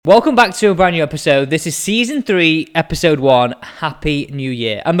Welcome back to a brand new episode. This is Season 3, Episode 1. Happy New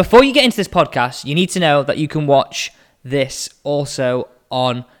Year. And before you get into this podcast, you need to know that you can watch this also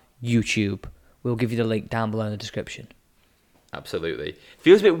on YouTube. We'll give you the link down below in the description. Absolutely.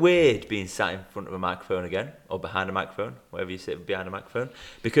 Feels a bit weird being sat in front of a microphone again, or behind a microphone, wherever you sit behind a microphone,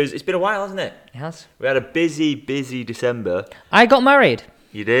 because it's been a while, hasn't it? It has. We had a busy December. I got married.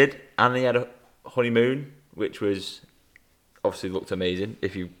 You did, and then you had a honeymoon, which was obviously looked amazing.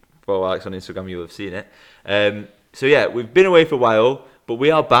 If you follow Alex on Instagram, you'll have seen it. So yeah, we've been away for a while, but we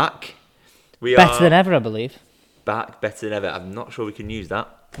are back. Better than ever, I believe. Back, better than ever. I'm not sure we can use that.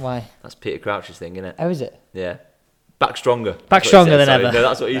 Why? That's Peter Crouch's thing, isn't it? Oh, is it? Yeah. Back stronger. Back stronger than ever. No,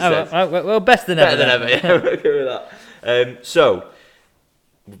 that's what he said. Well, better than ever. Better than ever, yeah. We're okay with that. So,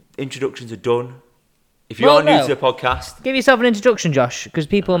 introductions are done. If you are new to the podcast... Give yourself an introduction, Josh, because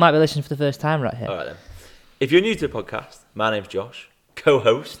people might be listening for the first time right here. All right, then. If you're new to the podcast, my name's Josh,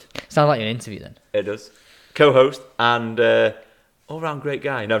 co-host. Sounds like an interview, then. It does. Co-host and all-round great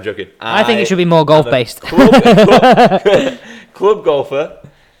guy. No, I'm joking. I think it should be more golf-based. Club golfer.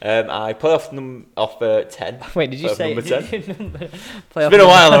 I play off 10. Wait, did you say number 10? It's been a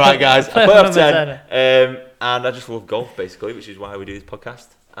while, all right, guys. I play off 10. And I just love golf, basically, which is why we do this podcast.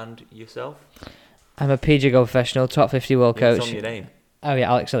 And yourself? I'm a PGA Golf professional, top 50 world coach. It's on your name. Oh,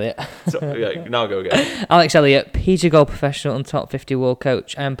 yeah, Alex Elliott. Yeah, now go again. Alex Elliott, PGA Golf professional and top 50 world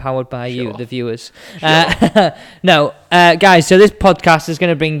coach. I am powered by you, the viewers. Guys, so this podcast is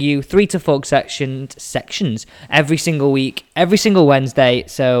going to bring you 3 to 4 sections every single week, every single Wednesday.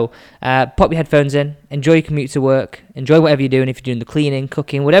 So pop your headphones in, enjoy your commute to work, enjoy whatever you're doing. If you're doing the cleaning,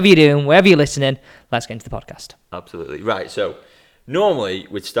 cooking, whatever you're doing, wherever you're listening, let's get into the podcast. Absolutely. Right, so normally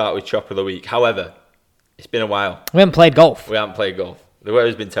we'd start with Chop of the Week. However, it's been a while. We haven't played golf. The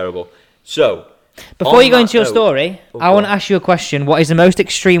weather's been terrible. So, before you go into your story, I want to ask you a question. What is the most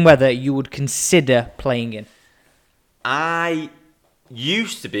extreme weather you would consider playing in? I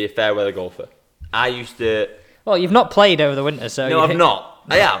used to be a fair weather golfer. Well, you've not played over the winter, so... No, I've not.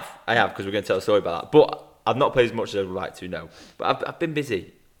 I have, because we're going to tell a story about that. But I've not played as much as I would like to, no. But I've been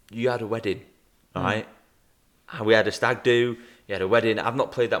busy. You had a wedding, right? We had a stag do. You had a wedding. I've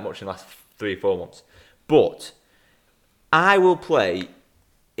not played that much in the last 3 or 4 months. But I will play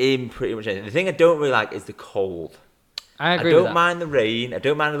in pretty much anything. The thing I don't really like is the cold. I agree with that. I don't mind the rain. I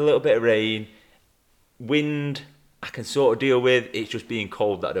don't mind a little bit of rain. Wind, I can sort of deal with. It's just being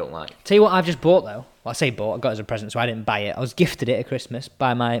cold that I don't like. Tell you what I've just bought, though. Well, I say bought. I got it as a present, so I didn't buy it. I was gifted it at Christmas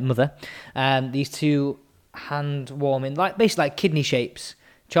by my mother. These 2 hand-warming, basically like kidney shapes.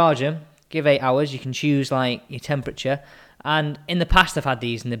 Charge them. Give 8 hours. You can choose like your temperature. And in the past, I've had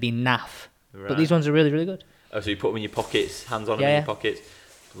these and they've been naff. Right. But these ones are really, really good. Oh, so you put them in your pockets, hands on them in your pockets?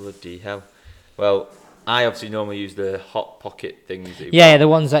 Bloody hell. Well, I obviously normally use the hot pocket things. Yeah, the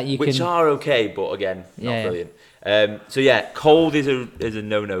ones that you which can... are okay, but again, not brilliant. So yeah, cold is a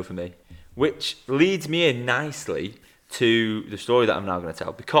no-no for me. Which leads me in nicely to the story that I'm now going to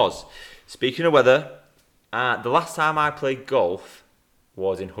tell. Because, speaking of weather, the last time I played golf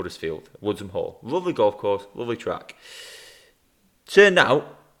was in Huddersfield, Woodsham Hall. Lovely golf course, lovely track. Turned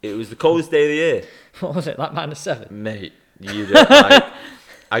out, it was the coldest day of the year. What was it, like -7? Mate, you don't like...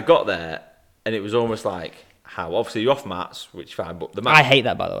 I got there, and it was almost like, how? Obviously, you're off mats, which is fine, but the mat... I hate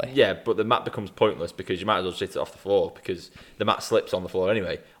that, by the way. Yeah, but the mat becomes pointless because you might as well sit it off the floor because the mat slips on the floor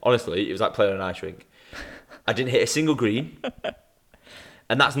anyway. Honestly, it was like playing on an ice rink. I didn't hit a single green,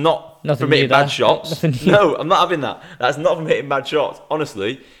 and that's not from hitting bad shots. No, I'm not having that. That's not from hitting bad shots.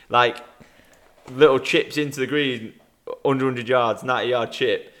 Honestly, like, little chips into the green, under 100 yards, 90-yard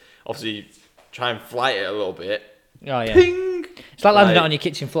chip. Obviously, try and flight it a little bit. Oh, yeah. Ping! It's like landing it on your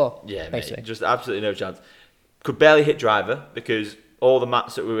kitchen floor. Yeah, basically. Mate, just absolutely no chance. Could barely hit driver because all the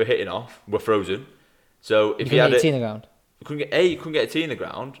mats that we were hitting off were frozen. So if you had get a tee in the ground. You couldn't get a tee in the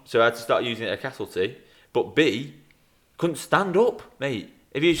ground, so I had to start using it at Castle tee. But B, couldn't stand up, mate.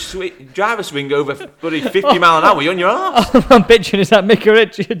 If you driver swing over bloody 50 mile an hour, you're on your arse. I'm picturing is that Micah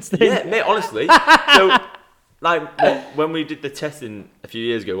Richards thing. Yeah, mate, honestly. So, when we did the testing a few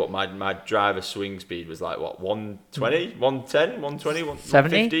years ago, my driver swing speed was like, 120, 110, 120,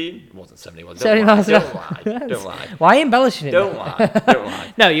 115? It wasn't 70, was it? 70 miles an hour. Don't lie. Why are you embellishing it? Don't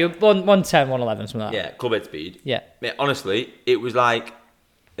lie. No, you're 110, 111, something like that. Yeah, club head speed. Yeah. Mate, honestly, it was like,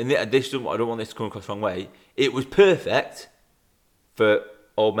 and I don't want this to come across the wrong way, it was perfect for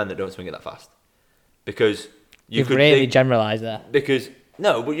old men that don't swing it that fast. Because You've really generalised there. Because...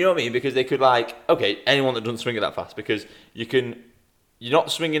 No, but you know what I mean? Because they could anyone that doesn't swing it that fast, because you're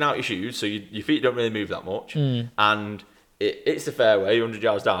not swinging out your shoes, so your feet don't really move that much, and it's the fairway 100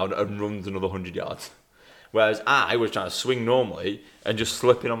 yards down and runs another 100 yards. Whereas I was trying to swing normally and just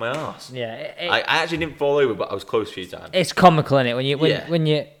slipping on my arse. Yeah, I actually didn't fall over, but I was close a few times. It's comical, isn't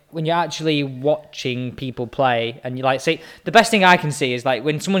it? When you're actually watching people play, and you like see the best thing I can see is like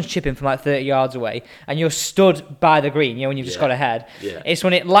when someone's chipping from like 30 yards away, and you're stood by the green. You know, when you've just got ahead. Yeah. It's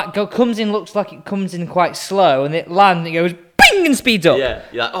when it comes in, looks like it comes in quite slow, and it lands, and it goes bing and speeds up. Yeah,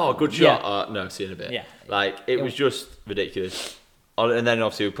 you're like, oh, good shot. Yeah. No, see you in a bit. Yeah. Like it was just ridiculous. And then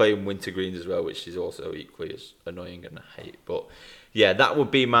obviously we play in winter greens as well, which is also equally as annoying and I hate. But yeah, that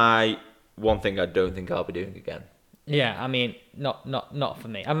would be my one thing I don't think I'll be doing again. Yeah, I mean, not for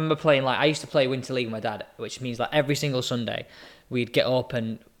me. I remember playing I used to play Winter League with my dad, which means like every single Sunday we'd get up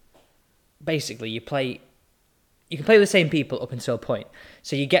and basically you can play with the same people up until a point.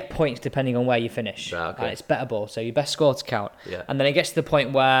 So you get points depending on where you finish. Right, okay. It's better ball, so your best score to count. Yeah. And then it gets to the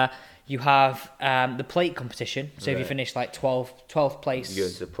point where you have the plate competition. So if you Right. finish like 12th place You go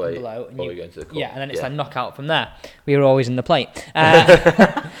into the plate, below, or you go into the cup. yeah, and then it's like knockout from there. We were always in the plate.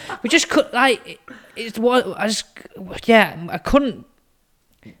 We just could it's what I couldn't.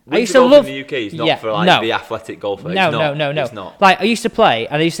 I used to golf love in the UK. It's not for like the athletic golfer. No. It's not. Like I used to play,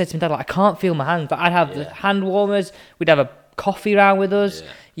 and I used to say to my dad, like, I can't feel my hands. But I'd have the hand warmers. We'd have a coffee round with us. Yeah.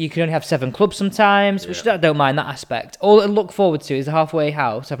 You could only have 7 clubs sometimes, which I don't mind that aspect. All I look forward to is the halfway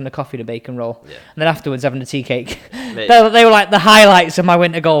house, having a coffee and a bacon roll, and then afterwards having a tea cake. They were like the highlights of my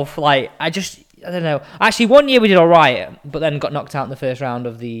winter golf. Like I don't know. Actually, one year we did all right, but then got knocked out in the first round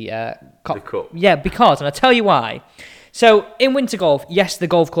of the cup. Yeah, and I'll tell you why. So in winter golf, yes, the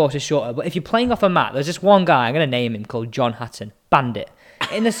golf course is shorter, but if you're playing off a mat, there's just one guy, I'm going to name him, called John Hatton, Bandit.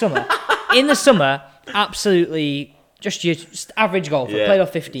 In the summer, absolutely just your average golfer, played off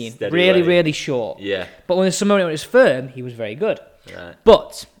 15, really short. Yeah. But when the summer when it was firm, he was very good. Right.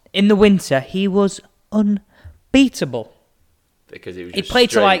 But in the winter, he was unbeatable. Because he was He played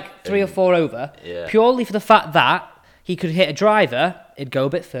to like 3 or 4 over, purely for the fact that he could hit a driver, it'd go a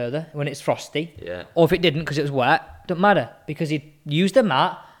bit further when it's frosty. Yeah. Or if it didn't because it was wet, don't matter, because he'd used a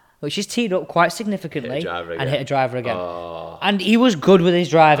mat, which is teed up quite significantly, and hit a driver again. Oh. And he was good with his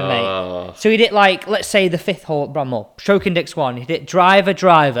driver, mate. So he did let's say the 5th hole at Bramall, stroke index 1, he did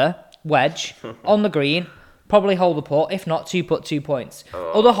driver, wedge, on the green, probably hold the putt, if not 2-putt, 2 points.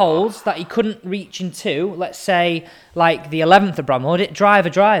 Other holes that he couldn't reach in 2, let's say like the 11th at Bramall, he did driver,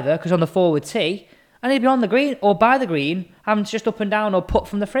 because on the forward tee, and he'd be on the green or by the green, having to just up and down or putt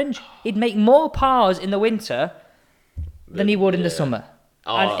from the fringe. He'd make more pars in the winter than he would in the summer.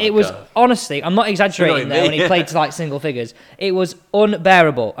 And it was, honestly, I'm not exaggerating there, when he played to like single figures. It was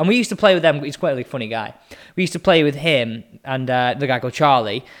unbearable. And we used to play with them. He's quite a funny guy. We used to play with him and the guy called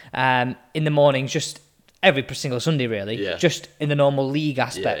Charlie in the mornings, just every single Sunday, really. Yeah. Just in the normal league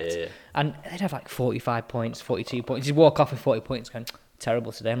aspect. Yeah. And they'd have like 45 points, 42 points. He'd walk off with 40 points going,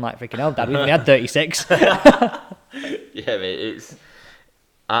 terrible today. I'm like, freaking hell, Dad, we only had 36. Yeah, mate, it's...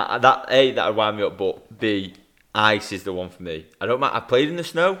 that would wind me up, but B... ice is the one for me. I don't mind. I've played in the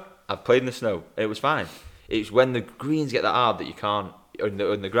snow. It was fine. It's when the greens get that hard that you can't, and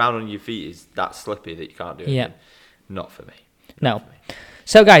the ground on your feet is that slippy that you can't do anything. Yeah. Not for me. No.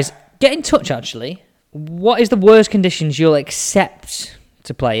 So, guys, get in touch, actually. What is the worst conditions you'll accept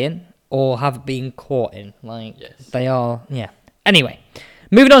to play in or have been caught in? They are, Anyway,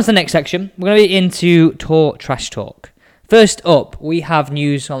 moving on to the next section. We're going to be into Tour Trash Talk. First up, we have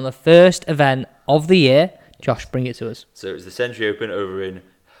news on the first event of the year. Josh, bring it to us. So it was the Century Open over in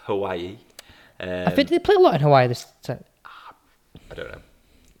Hawaii. I think they play a lot in Hawaii this time. I don't know.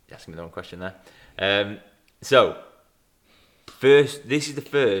 You're asking me the wrong question there. So, this is the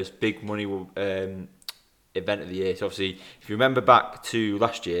first big money event of the year. So obviously, if you remember back to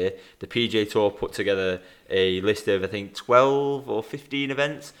last year, the PGA Tour put together a list of, I think, 12 or 15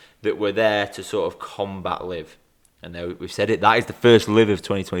 events that were there to sort of combat LIV. And we've said it, that is the first LIV of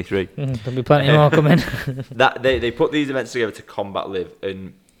 2023. There'll be plenty more coming. That they put these events together to combat LIV.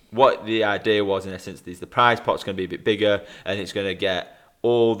 And what the idea was, in essence, is the prize pot's going to be a bit bigger and it's going to get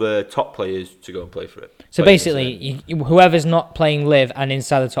all the top players to go and play for it. So basically, whoever's not playing LIV and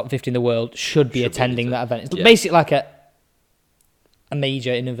inside the top 50 in the world should be attending that event. It's basically like a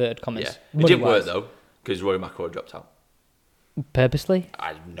major, in inverted commas. Yeah. It didn't work, though, because Rory McIlroy dropped out. Purposely?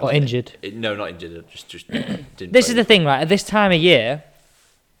 Or injured? No, not injured. Just didn't. This is the thing, right? At this time of year,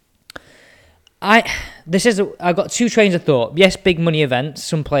 I've got 2 trains of thought. Yes, big money events.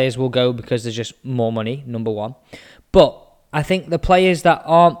 Some players will go because there's just more money, number one. But I think the players that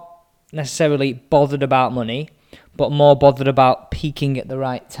aren't necessarily bothered about money, but more bothered about peaking at the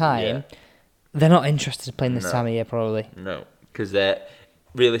right time, they're not interested in playing this time of year, probably. No, because they're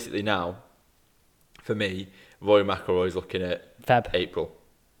realistically now, for me, Rory McIlroy's looking at Feb. April.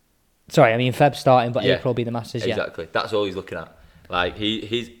 Sorry, I mean Feb starting, but April will be the Masters. Exactly. That's all he's looking at. Like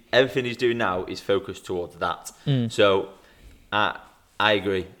he's everything he's doing now is focused towards that. So I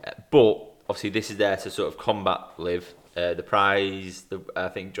agree, but obviously this is there to sort of combat Liv. The prize, I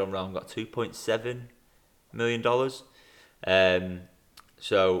think Jon Rahm got $2.7 million.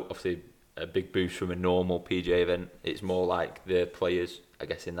 So obviously a big boost from a normal PGA event. It's more like the players, I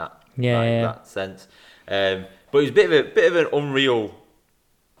guess, in that that sense. But it was a bit of an unreal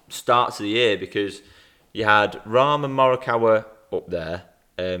start to the year because you had Rahm and Morikawa up there.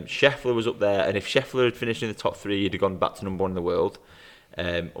 Scheffler was up there, and if Scheffler had finished in the top 3, he'd have gone back to number 1 in the world.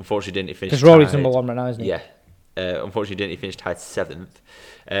 Unfortunately, didn't he finish? Because Rory's number 1 right now, isn't he? Yeah. Unfortunately, didn't he finish tied 7th?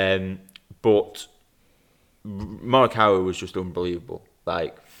 But Morikawa was just unbelievable.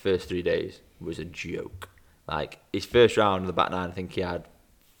 Like, first 3 days was a joke. Like, his first round of the back 9, I think he had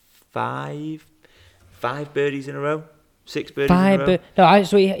five birdies in a row. 6 birdies in a row. No,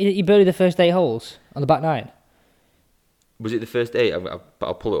 so he birdied the first 8 holes on the back 9. Was it the first 8?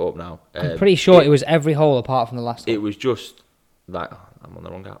 I'll pull it up now. I'm pretty sure it was every hole apart from the last one. It was just like I'm on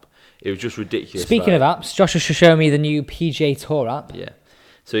the wrong app. It was just ridiculous. Speaking of apps, Joshua should show me the new PGA Tour app. Yeah.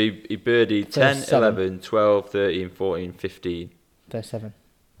 So he birdied 10, 11, 12, 13, 14, 15. First 7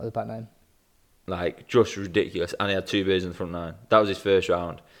 on the back 9. Like, just ridiculous. And he had 2 birdies in the front 9. That was his first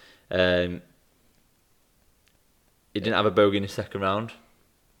round. He didn't have a bogey in his second round.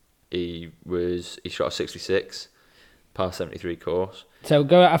 He shot a 66, par 73 course. So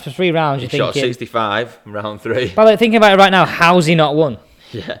go after 3 rounds. He shot a 65 in round 3. By the way, thinking about it right now, how's he not won?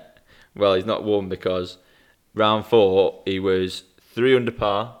 Yeah. Well, he's not won because round 4 he was 3 under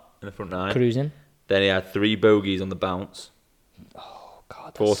par in the front 9. Cruising. Then he had 3 bogeys on the bounce. Oh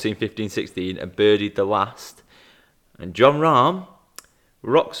God. 14, 15, 16, and birdied the last. And Jon Rahm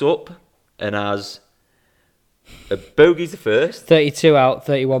rocks up and has a bogey's the first. 32 out,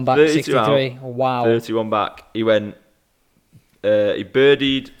 31 back, 63. Out, wow. 31 back. He went. He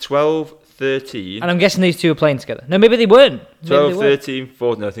birdied 12, 13. And I'm guessing these two were playing together. No, maybe they weren't. 12, 13,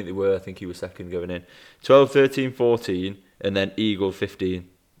 14. No, I think they were. I think he was second going in. 12, 13, 14, and then eagled 15,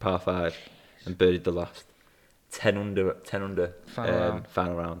 par 5, and birdied the last. 10 under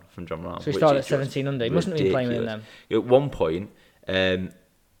final round from Jon Rahm. So he started at 17 under. He mustn't have been playing with them. At one point,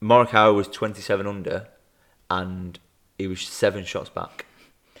 Morikawa was 27 under, and he was 7 shots back.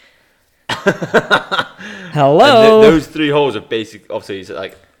 Hello. And those 3 holes are basic. Obviously, it's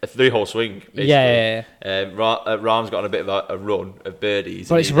like a 3-hole swing. Basically. Yeah. Rahm's got on a bit of a run of birdies.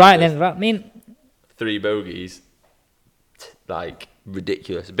 But it's right then. I mean, 3 bogeys, like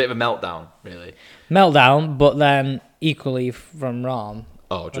ridiculous. A bit of a meltdown, really. Meltdown, but then equally from Rahm.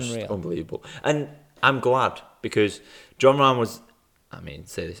 Oh, just unbelievable. And I'm glad because Jon Rahm was. Jon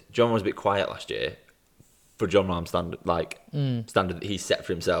Rahm was a bit quiet last year for Jon Rahm standard that he set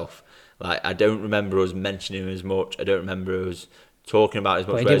for himself. Like, I don't remember us mentioning him as much. I don't remember us talking about it as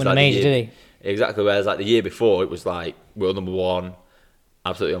much. But he didn't win a major, did he? Exactly. Whereas like the year before, it was like world number 1,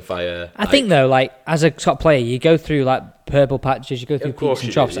 absolutely on fire. I think though, like as a top player, you go through like purple patches, you go through peaks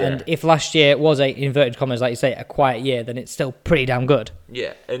and troughs. And if last year was a inverted commas, like you say, a quiet year, then it's still pretty damn good.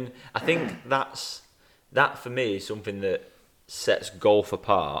 Yeah, and I think that for me is something that sets golf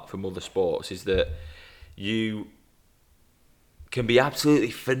apart from other sports. Is that you can be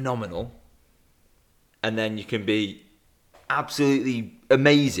absolutely phenomenal, and then you can be absolutely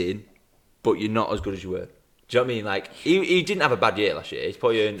amazing, but you're not as good as you were. Do you know what I mean? Like he didn't have a bad year last year. He's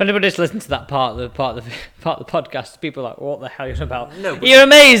probably if anybody just listened to that part of the podcast, people are like, "What the hell are you about?" No, you're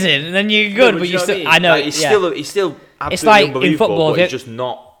amazing, and then you're good, but you still. I know. Like, he's still absolutely it's like unbelievable, in football, but he's just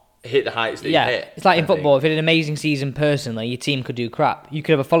not hit the heights that he hit. It's like in football. If you had an amazing season personally, your team could do crap. You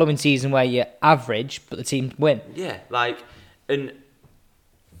could have a following season where you're average, but the team win. Yeah,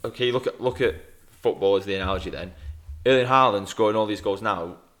 okay, look at football as the analogy then. Erling Haaland scoring all these goals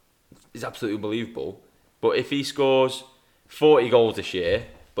now is absolutely unbelievable. But if he scores 40 goals this year,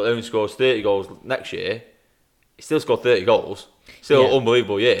 but only scores 30 goals next year, he still scored 30 goals. Still an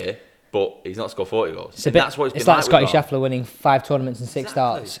unbelievable year, but he's not scored 40 goals. That's what it's like Scotty Scheffler winning 5 tournaments and 6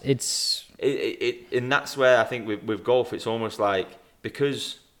 starts. And that's where I think with golf, it's almost like,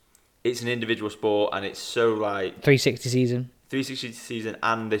 because it's an individual sport and it's so like 360 season,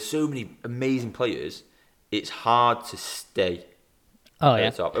 and there's so many amazing players, it's hard to stay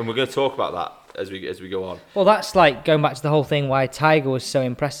at the top. And we're going to talk about that as we go on. Well, that's like going back to the whole thing why Tiger was so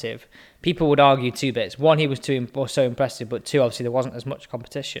impressive. People would argue 2 bits. 1, he was so impressive, but 2, obviously there wasn't as much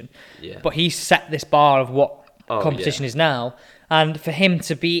competition. Yeah. But he set this bar of what competition is now, and for him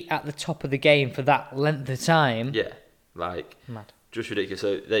to be at the top of the game for that length of time, mad, just ridiculous.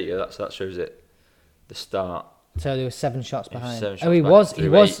 So there you go. That shows it. The start So there were 7 shots He was behind. 7 shots He back was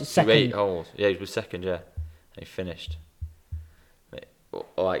through second. 8 holes. Yeah, he was second. Yeah, and he finished.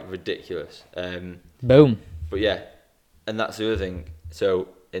 Like ridiculous. Boom. But yeah, and that's the other thing. So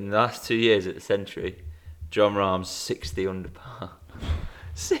in the last 2 years at the Century, Jon Rahm's 60 under par.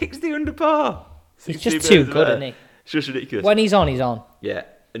 60 under par. He's just too good, isn't he? It's just ridiculous. When he's on, he's on. Yeah.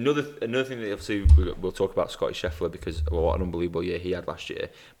 Another thing that obviously we'll talk about Scotty Scheffler because what an unbelievable year he had last year.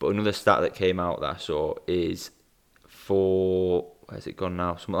 But another stat that came out that I saw is where's it gone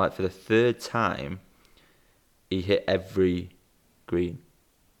now? Something like for the 3rd time, he hit every green.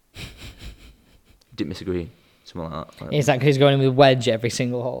 Didn't miss a green. Something like that. Is that because he's going in with wedge every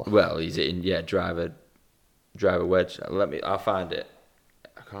single hole? Well, he's hitting driver wedge. I'll find it.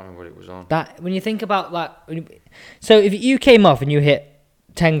 I can't remember what it was on. That when you think about that, so if you came off and you hit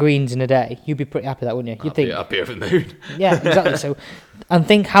 10 greens in a day, you'd be pretty happy with that, wouldn't you? I'd be over the moon. Yeah, exactly. So, and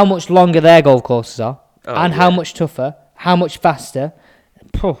think how much longer their golf courses are, how much tougher, how much faster.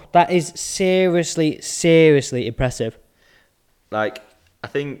 That is seriously, seriously impressive. Like, I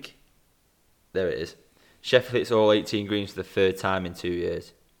think there it is. Scheffler hits all 18 greens for the 3rd time in 2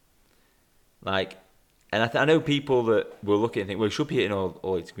 years. Like, and I know people that will look at it and think, well, he should be hitting all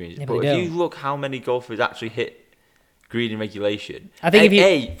 18 greens. Yeah, but if you look how many golfers actually hit green in regulation, I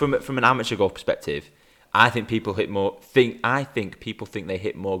think from an amateur golf perspective, I think people hit more. I think people think they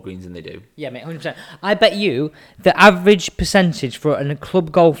hit more greens than they do. Yeah, mate, 100%. I bet you the average percentage for a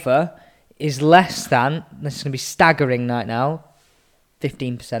club golfer is less than. This is going to be staggering right now.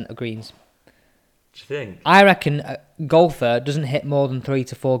 15% of greens. Do you think? I reckon a golfer doesn't hit more than 3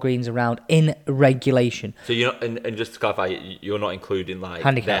 to 4 greens around in regulation. So you're not, and just to clarify, you're not including like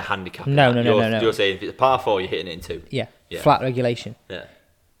their handicap. No. You're saying if it's a par 4, you're hitting it in 2. Yeah. Flat regulation. Yeah.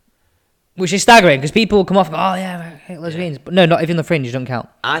 Which is staggering because people will come off and go, oh yeah, hit those greens. But no, not even the fringe, don't count.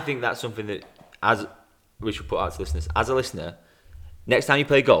 I think that's something that, as we should put out to listeners, as a listener, next time you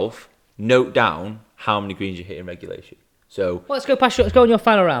play golf, note down how many greens you hit in regulation. So well, let's go past. Let's go on your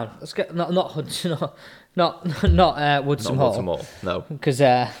final round. Let's go not Hudson, not Woodson Hall. Woodson Hall, no, because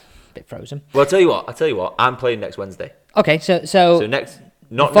a bit frozen. Well, I'll tell you what. I'm playing next Wednesday. Okay, so next,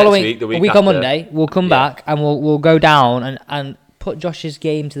 not next week, the week a week after. on Monday, we'll come back and we'll go down and put Josh's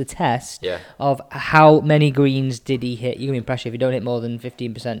game to the test. Yeah. Of how many greens did he hit? You're gonna be impressed if you don't hit more than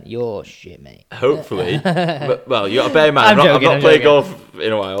 15%. You're shit, mate. Hopefully, but, well, you got to bear in mind. I've not played golf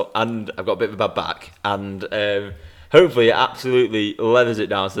in a while, and I've got a bit of a bad back, and. Hopefully it absolutely leathers it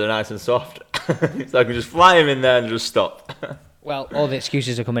down so they're nice and soft. So I can just fly him in there and just stop. Well, all the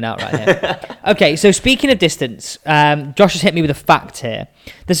excuses are coming out right here. Okay, so speaking of distance, Josh has hit me with a fact here.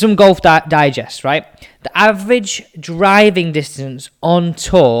 There's some Golf Digest, right? The average driving distance on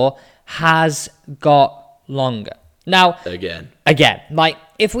tour has got longer. Now, again, like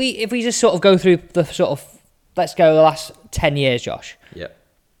if we just sort of go through the sort of, let's go the last 10 years, Josh. Yeah.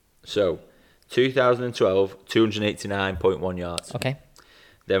 So 2012, 289.1 yards. Okay.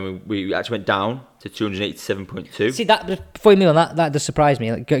 Then we actually went down to 287.2. See, that before you move on, that does surprise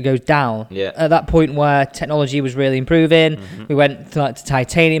me. Like, it goes down. Yeah. At that point where technology was really improving, we went to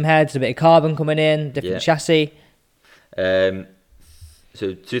titanium heads, a bit of carbon coming in, different chassis. So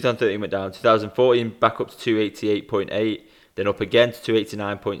 2013 went down. 2014 back up to 288.8. Then up again to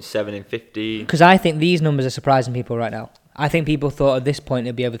 289.7 in 15. Because I think these numbers are surprising people right now. I think people thought at this point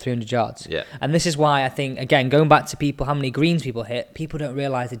it'd be over 300 yards. Yeah. And this is why I think, again, going back to people, how many greens people hit, people don't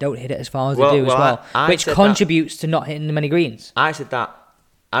realise they don't hit it as far as they do as well. Which contributes to not hitting many greens. I said that.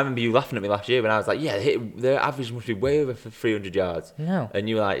 I remember you laughing at me last year when I was like, yeah, their average must be way over for 300 yards. No. And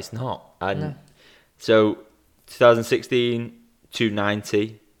you were like, it's not. And so 2016,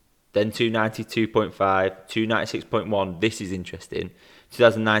 290. Then 292.5, 296.1. This is interesting.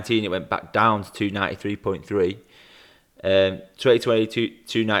 2019, it went back down to 293.3. 2020,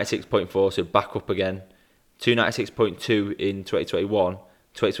 296.4, so back up again. 296.2 in 2021.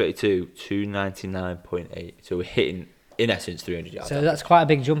 2022, 299.8. So we're hitting, in essence, 300 yards. So that's quite a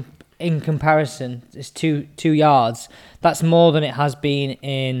big jump in comparison. It's two yards. That's more than it has been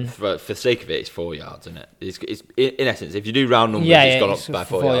in. For the sake of it, it's 4 yards, isn't it? It's in essence, if you do round numbers, it's gone up by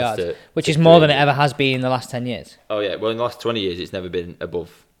 4 yards. Which is more than it ever has been in the last 10 years. Oh, yeah. Well, in the last 20 years, it's never been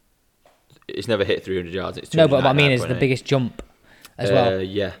above. It's never hit 300 yards. It's no, but what I mean is the biggest jump as well.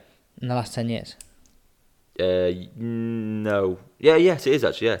 Yeah. In the last 10 years. No. Yeah, yes, it is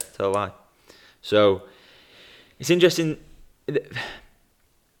actually. Yeah, tell a lie. So, it's interesting.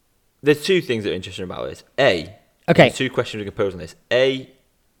 There's two things that are interesting about this. There's two questions we can pose on this. A,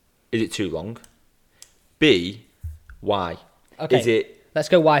 is it too long? B, why? Okay. Is it Let's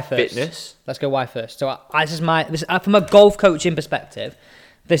go why first. Fitness? Let's go why first. So this is from a golf coaching perspective,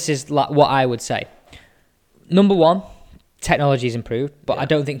 this is like what I would say. Number one, technology's improved, but Yeah. I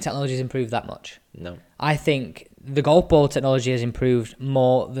don't think technology's improved that much. No. I think the golf ball technology has improved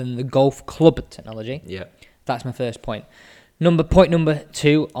more than the golf club technology. Yeah. That's my first point. Point number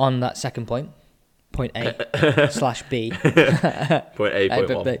 2 on that second point. Point A/B. Point A,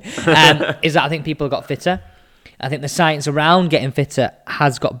 point one. Is that I think people got fitter. I think the science around getting fitter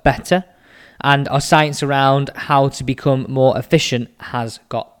has got better. And our science around how to become more efficient has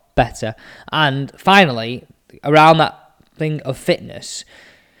got better. And finally, around that thing of fitness,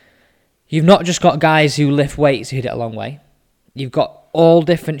 you've not just got guys who lift weights who hit it a long way. You've got all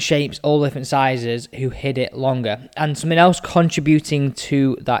different shapes, all different sizes who hit it longer. And something else contributing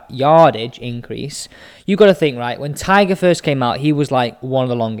to that yardage increase, you got to think, right, when Tiger first came out, he was like one of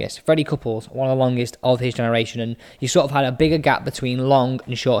the longest. Freddie Couples, one of the longest of his generation. And you sort of had a bigger gap between long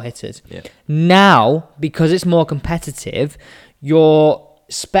and short hitters. Yeah. Now, because it's more competitive, your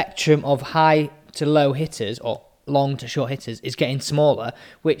spectrum of high to low hitters, or long to short hitters, is getting smaller,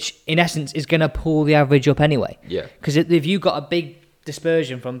 which in essence is going to pull the average up anyway. Yeah. Because if you've got a big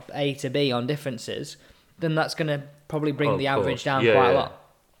dispersion from A to B on differences, then that's going to probably bring the average down quite a lot.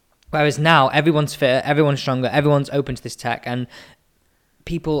 Whereas now, everyone's fitter, everyone's stronger, everyone's open to this tech, and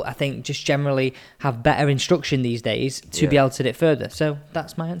people, I think, just generally have better instruction these days to be able to hit it further. So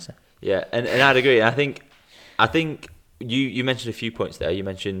that's my answer. Yeah, and I'd agree. I think you mentioned a few points there. You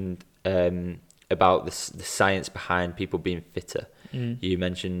mentioned about the science behind people being fitter. You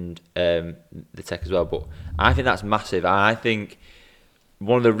mentioned the tech as well, but I think that's massive. I think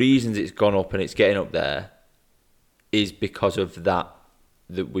one of the reasons it's gone up and it's getting up there is because of that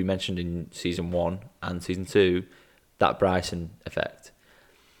we mentioned in season 1 and season 2, that Bryson effect.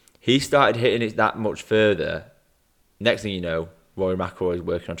 He started hitting it that much further. Next thing you know, Rory McIlroy is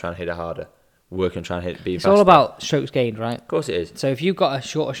working on trying to hit it harder, working on trying to hit it, being faster. It's all about strokes gained, right? Of course it is. So if you've got a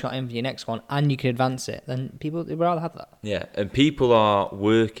shorter shot in for your next one and you can advance it, then people would rather have that. Yeah, and people are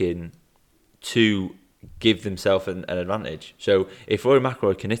working to give themselves an advantage. So if Rory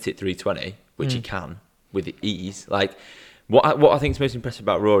McIlroy can hit it 320, which he can with ease, like what I think is most impressive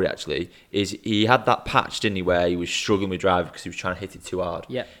about Rory actually is he had that patch, didn't he, where he was struggling with drive because he was trying to hit it too hard.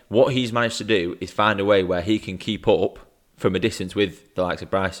 Yeah. What he's managed to do is find a way where he can keep up from a distance with the likes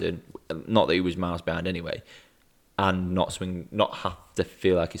of Bryson, not that he was miles behind anyway, and not have to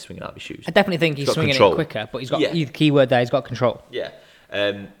feel like he's swinging out of his shoes. I definitely think he's swinging control. it quicker, but he's got the key word there, he's got control. Yeah.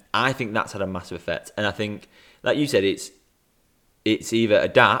 I think that's had a massive effect. And I think, like you said, it's either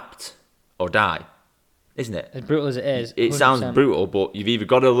adapt or die, isn't it? As brutal as it is. It 100%. sounds brutal, but you've either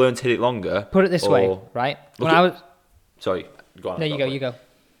got to learn to hit it longer. Put it this way, right? Sorry, go on. No, you go.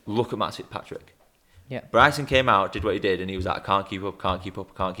 Look at Matt Fitzpatrick. Yeah. Bryson came out, did what he did, and he was like, I can't keep up.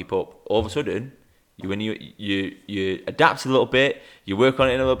 All of a sudden, when you adapt a little bit, you work on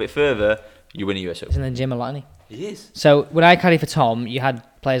it a little bit further, you win a US Open. He's in the gym a lot, isn't he? He is. So when I caddied for Tom, you had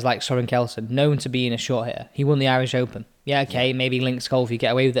players like Soren Kelsen, known to being a short hitter. He won the Irish Open. Yeah, okay, maybe Links Golf, you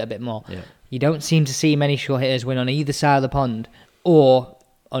get away with it a bit more. Yeah. You don't seem to see many short hitters win on either side of the pond or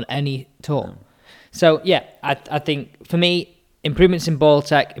on any tour. No. So, yeah, I think, for me, improvements in ball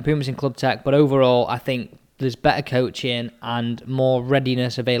tech, improvements in club tech, but overall, I think there's better coaching and more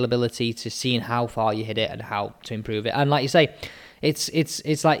readiness availability to seeing how far you hit it and how to improve it. And like you say,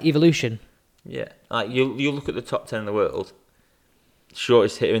 it's like evolution. Yeah, like you look at the top 10 in the world.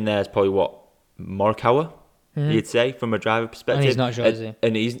 Shortest hitter in there is probably Morikawa, you'd say, from a driver perspective. And he's not short, is he?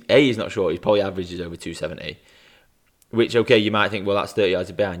 And he's not short. He's probably averages over 270. Which, okay, you might think, well, that's 30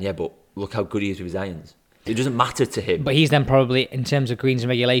 yards behind. Yeah, but look how good he is with his irons. It doesn't matter to him. But he's then probably, in terms of greens and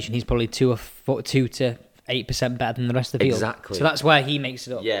regulation, he's probably 2 to 8% better than the rest of the field. Exactly. So that's where he makes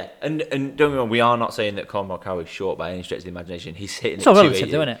it up. Yeah, and don't get me wrong, we are not saying that Colin Morikawa is short by any stretch of the imagination. He's hitting it's it all relative,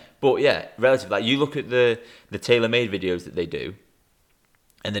 isn't it? But yeah, relative. Like you look at the tailor-made videos that they do,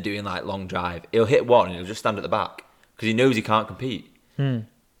 and they're doing like long drive. He'll hit one and he'll just stand at the back because he knows he can't compete.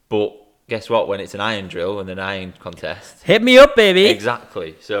 But guess what? When it's an iron drill and an iron contest, hit me up, baby.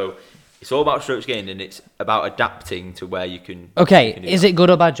 Exactly. So it's all about strokes gained, and it's about adapting to where you can. Okay, is it good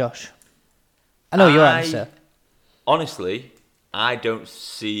or bad, Josh? I know your answer. Honestly, I don't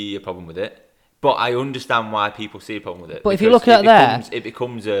see a problem with it, but I understand why people see a problem with it. But if you look at there, it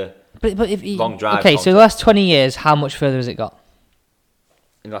becomes a if long drive. Okay, so the last 20 years, how much further has it got?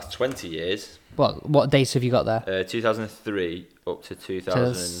 In the last 20 years. What dates have you got there? 2003 up to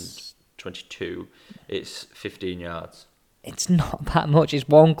 2022, it's 15 yards. It's not that much. It's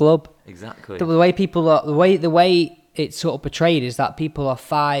one club. Exactly. The way people are, the way it's sort of portrayed is that people are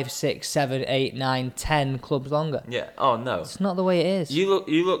 5, 6, 7, 8, 9, 10 clubs longer. Yeah. Oh no. It's not the way it is. You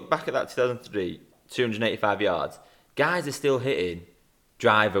look back at that 2003, 285 yards. Guys are still hitting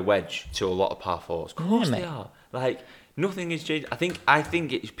driver wedge to a lot of par fours. Of course they are. Like, nothing has changed. I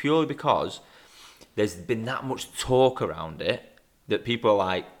think it's purely because there's been that much talk around it that people are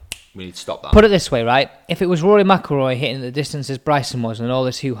like, we need to stop that. Put it this way, right? If it was Rory McIlroy hitting the distances Bryson was and all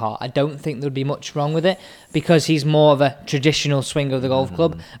this hoo-ha, I don't think there'd be much wrong with it because he's more of a traditional swinger of the golf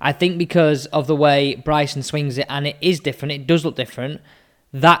club. I think because of the way Bryson swings it, and it is different, it does look different,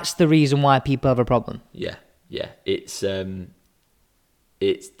 that's the reason why people have a problem. Yeah. It's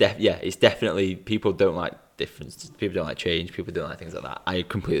definitely, people don't like difference. People don't like change. People don't like things like that. I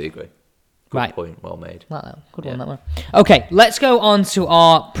completely agree. Good point. Well made. Like that. Good one, that one. Okay, let's go on to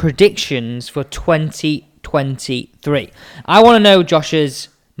our predictions for 2023. I want to know Josh's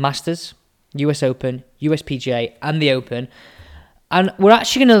Masters, US Open, USPGA, and the Open. And we're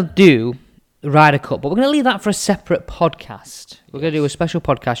actually going to do the Ryder Cup, but we're going to leave that for a separate podcast. We're going to do a special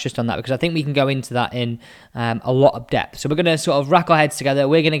podcast just on that because I think we can go into that in a lot of depth. So we're going to sort of rack our heads together.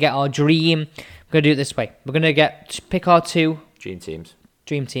 We're going to get our dream. We're going to do it this way. We're going to pick our two dream teams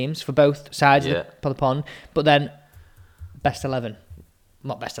for both sides of the pond, but then best 11.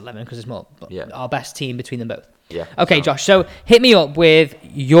 Not best 11 because it's more, but our best team between them both. Yeah. Okay, Josh, so hit me up with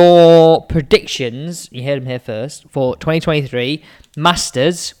your predictions. You heard them here first for 2023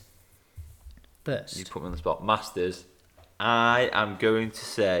 Masters first. You put me on the spot. Masters. I am going to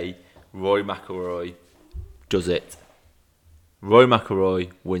say Rory McIlroy does it. Rory McIlroy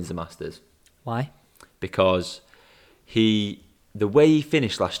wins the Masters. Why? Because the way he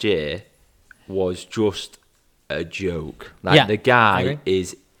finished last year was just a joke. Like, the guy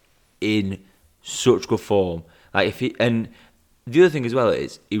is in such good form. Like, and the other thing as well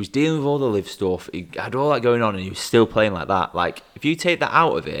is he was dealing with all the live stuff. He had all that going on, and he was still playing like that. Like, if you take that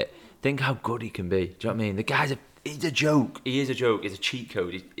out of it, think how good he can be. Do you know what I mean? The guy's he's a joke. He is a joke. It's a cheat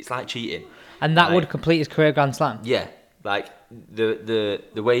code. It's like cheating. And that would complete his career Grand Slam. Yeah, like the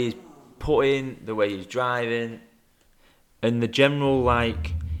way he's putting, the way he's driving. And the general,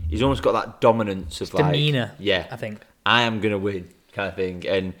 like, he's almost got that dominance of, like... demeanour, I think. I am going to win kind of thing.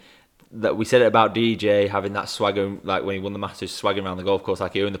 And that we said it about DJ having that swagger, like, when he won the Masters, swaggering around the golf course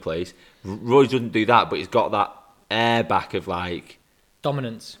like he owned the place. Roy doesn't do that, but he's got that air back of, like...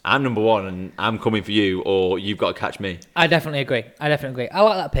 dominance. I'm number one and I'm coming for you, or you've got to catch me. I definitely agree. I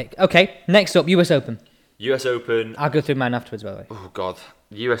like that pick. Okay, next up, US Open. US Open... I'll go through mine afterwards, by the way. Oh, God.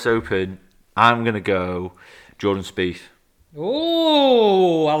 US Open, I'm going to go Jordan Spieth.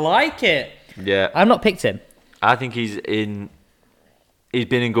 Oh, I like it. Yeah. I've not picked him. I think he's been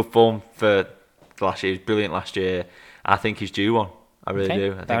in good form for the last year. He was brilliant last year. I think he's due one. I really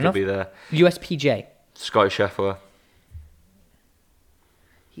do. I think he'll be there. USPGA. Scotty Scheffler.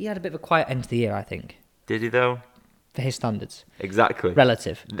 He had a bit of a quiet end to the year, I think. Did he, though? For his standards. Exactly.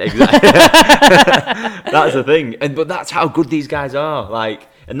 Relative. Exactly. That's the thing. But that's how good these guys are. Like,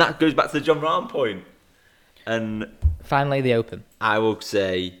 and that goes back to the Jon Rahm point. And finally, the Open. I will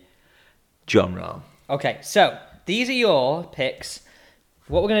say Jon Rahm. Okay, so these are your picks.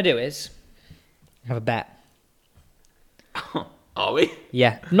 What we're going to do is have a bet. Are we?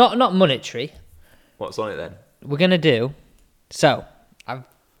 Yeah, not monetary. What's on it then? We're going to do... So, I've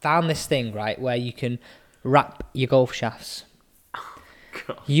found this thing, right, where you can wrap your golf shafts.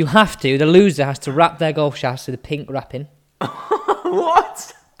 God. You have to. The loser has to wrap their golf shafts with a pink wrapping.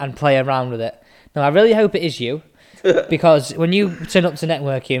 What? And play around with it. Now, I really hope it is you, because when you turn up to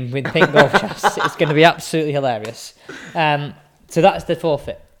networking with pink golf shafts, it's going to be absolutely hilarious. So that's the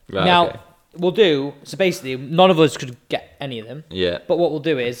forfeit. Right, now, okay. we'll do... So basically, none of us could get any of them. Yeah. But what we'll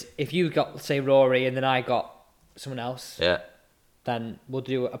do is, if you got, say, Rory, and then I got someone else... Yeah. Then we'll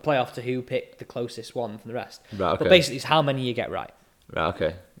do a playoff to who picked the closest one from the rest. Right, okay. But basically, it's how many you get right. Right,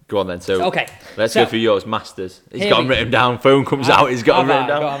 okay. Go on then. So okay. Let's go through yours. Masters. He's got them written down. Phone comes out. He's got them written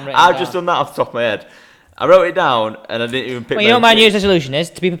down. I've just done that off the top of my head. I wrote it down and I didn't even pick. Well, you know what my New Year's resolution is?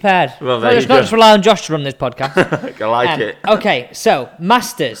 To be prepared. Well, not just rely on Josh to run this podcast. I like it. Okay, so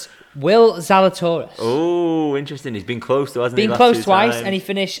Masters. Will Zalatoris. Oh, interesting. He's been close though, hasn't he? Been close twice, and he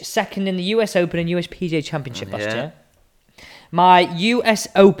finished second in the US Open and USPGA Championship last year. My US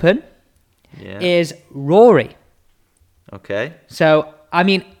Open is Rory. Okay. So, I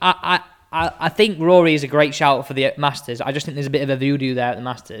mean, I think Rory is a great shout for the Masters. I just think there's a bit of a voodoo there at the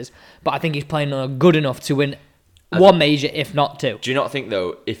Masters. But I think he's playing good enough to win one major, if not two. Do you not think,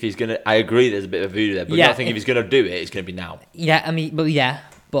 though, if he's going to... I agree there's a bit of voodoo there, but do you not think if he's going to do it, it's going to be now? Yeah, I mean,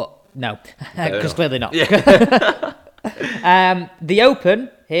 but no. Because clearly not. Yeah. The Open,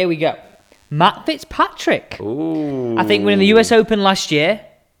 here we go. Matt Fitzpatrick. Ooh. I think winning the US Open last year.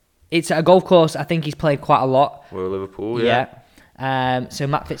 It's at a golf course I think he's played quite a lot. Royal Liverpool, yeah. So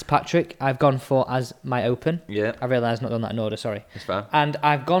Matt Fitzpatrick, I've gone for as my open. Yeah. I realise I've not done that in order, sorry. It's fine. And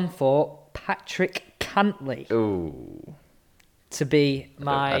I've gone for Patrick Cantley. Ooh. To be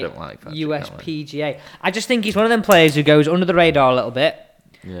I don't like Patrick USPGA. I just think he's one of them players who goes under the radar a little bit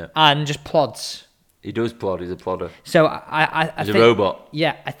and just plods. He does plod. He's a plodder. So I He's think, a robot.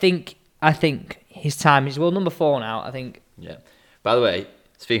 Yeah, I think his time is number 4 now. I think. Yeah. By the way,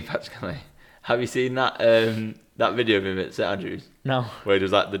 speaking of Patrick Cantley, have you seen that that video of him at St Andrews? No. Where he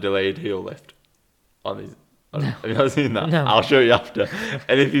does like the delayed heel lift on his. Have you not seen that? No. I'll show you after.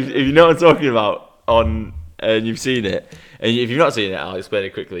 And if you know what I'm talking about and you've seen it, and if you've not seen it, I'll explain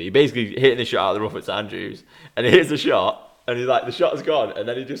it quickly. He basically hitting the shot out of the rough at St Andrews, and he hits the shot. And he's like, the shot's gone, and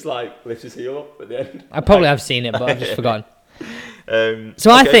then he just like lifts his heel up at the end. I probably have seen it, but I've just forgotten.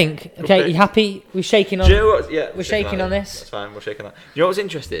 So I think, you happy? We're shaking on. Do you know what? Yeah, we're shaking on this. That's fine. We're shaking on that. You know what's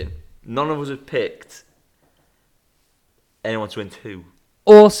interesting? None of us have picked anyone to win 2.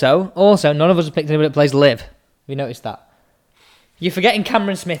 Also, none of us have picked anybody that plays live. Have you noticed that? You're forgetting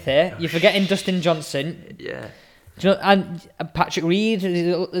Cameron Smith here. You're forgetting Dustin Johnson. Yeah. Do you know, and Patrick Reed.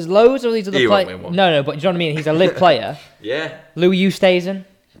 There's loads of these other He won't players. win one. No, but do you know what I mean? He's a live player. Yeah. Louis Oosthuizen,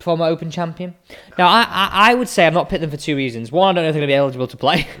 former Open champion. Now, I would say I've not picked them for 2 reasons. One, I don't know if they're going to be eligible to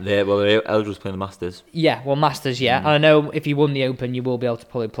play. Yeah, well, they're eligible to play in the Masters. Yeah, well, Masters, yeah. And I know if you won the Open, you will be able to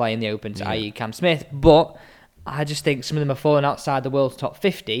probably play in the Open, i.e. Cam Smith. But I just think some of them are falling outside the world's top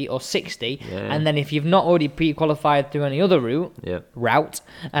 50 or 60. Yeah. And then if you've not already pre-qualified through any other route, then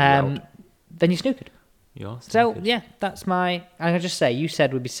you're snookered. So, yeah, that's my... And I just say, you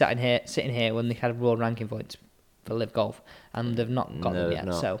said we'd be sitting here when they had world ranking points for Live Golf, and they've not got them yet.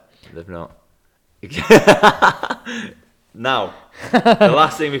 Not. So They've not. Now, the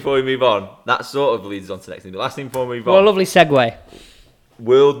last thing before we move on, that sort of leads on to the next thing. The last thing before we move on. Well, a lovely segue.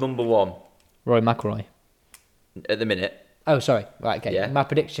 World number 1. Rory McIlroy. At the minute. Oh, sorry. Right, okay. Yeah. My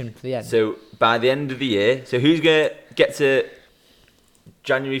prediction for the end. So, by the end of the year, so who's going to get to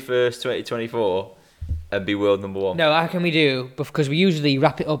January 1st, 2024 and be world number 1? No, how can we do? Because we usually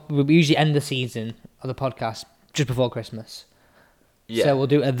wrap it up, we usually end the season of the podcast just before Christmas. Yeah. So we'll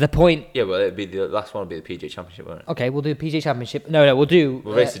do at the point. Yeah, well, it'd be the last one will be the PGA Championship, won't it? Okay, we'll do PGA Championship. No, we'll do.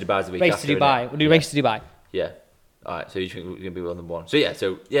 Well, Race to Dubai is the week Race after. to Dubai. We'll do Race to Dubai. Yeah. All right, so you think we're going to be world number 1. So,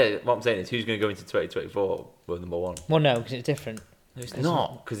 what I'm saying is who's going to go into 2024 world number 1? Well, no, because it's different. No, it's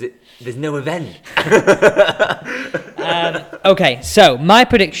not, because there's no event. Okay, so my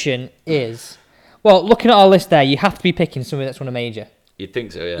prediction is... Well, looking at our list there, you have to be picking somebody that's won a major. You'd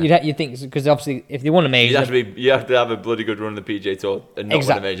think so, yeah. You'd think, because obviously, if they won a major... You have to have a bloody good run in the PGA Tour and not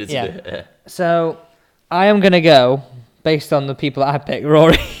win a major to do it. Yeah. So, I am going to go, based on the people that I picked,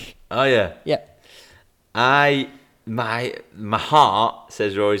 Rory. Oh, yeah. Yeah. My heart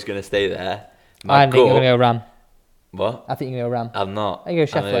says Rory's going to stay there. I think you're going to go Ram. What? I think you're going to go Ram. I'm not. I go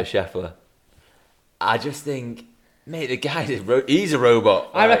Scheffler. I'm going to go Scheffler. I just think, mate, the guy he's a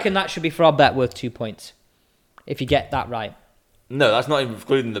robot. I reckon that should be for our bet worth 2 points. If you get that right. No, that's not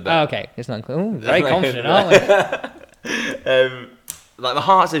including the bet. Oh, okay, it's not including. Very confident, aren't we? Like my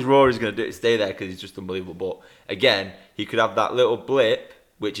heart says Rory's going to stay there because he's just unbelievable. But again, he could have that little blip,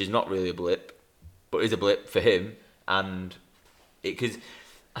 which is not really a blip, but is a blip for him. And because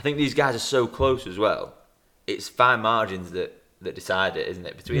I think these guys are so close as well. It's fine margins that decide it, isn't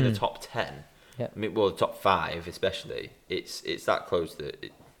it? Between the top 10, yeah. I mean, well, the top 5 especially. It's that close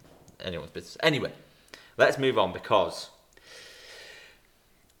that anyone's business. Anyway, let's move on because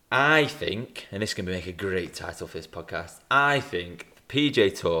I think, and this can make a great title for this podcast, I think the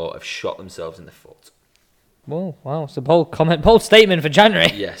PGA Tour have shot themselves in the foot. Whoa, wow, it's a bold statement for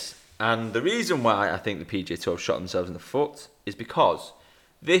January. Yes, and the reason why I think the PGA Tour have shot themselves in the foot is because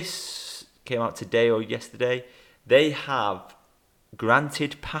this came out today or yesterday. They have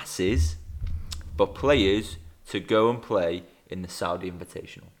granted passes for players to go and play in the Saudi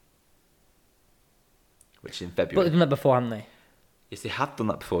Invitational, which is in February. But they've done that before, haven't they? Yes, they have done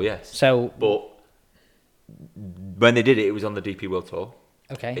that before, yes. So, but when they did it, it was on the DP World Tour.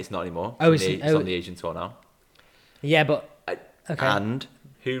 Okay. It's not anymore. Oh, it's on the Asian Tour now. Yeah, but... Okay. And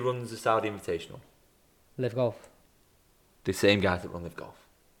who runs the Saudi Invitational? Live Golf. The same guys that run Live Golf.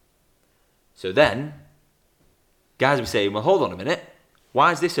 So then, guys were saying, well, hold on a minute.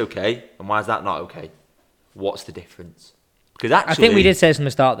 Why is this okay and why is that not okay? What's the difference? Because actually... I think we did say this from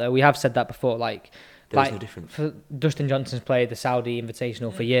the start, though. We have said that before, There's no difference. Dustin Johnson's played the Saudi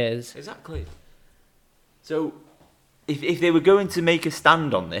Invitational for years. Exactly. So, if they were going to make a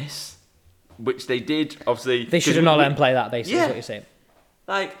stand on this, which they did, obviously... They should have not let him play that, basically, is what you're saying.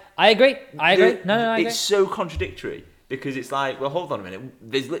 Like... I agree. No, I agree. It's so contradictory. because it's like, well, hold on a minute.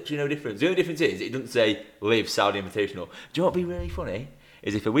 There's literally no difference. The only difference is it doesn't say Live Saudi Invitational. Do you know what would be really funny?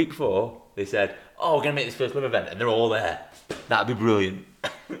 Is if a week before they said, oh, we're going to make this first Live event, and they're all there. That'd be brilliant.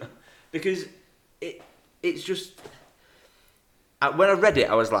 Because it's just... When I read it,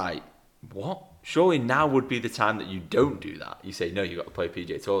 I was like, what? Surely now would be the time that you don't do that. You say, no, you've got to play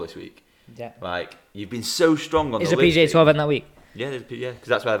PGA Tour this week. Yeah. Like, you've been so strong on Is the a PGA Tour event that week? Yeah, because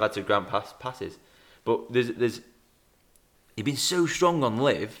that's why they've had to grant passes. But there's you've been so strong on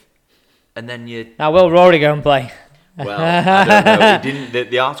Live, and then you... Now, will Rory go and play? Well, I don't know. It didn't,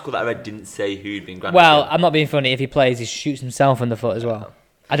 the article that I read didn't say who'd been granted. Well, I'm not being funny. If he plays, he shoots himself in the foot as well.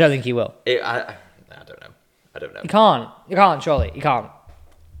 I don't think he will. I don't know. You can't. You can't, surely. You can't.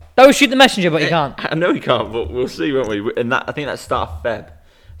 Don't shoot the messenger, but you can't. I know he can't, but we'll see, won't we? And I think that's start of Feb.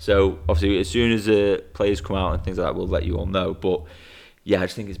 So, obviously, as soon as players come out and things like that, we'll let you all know. But, yeah, I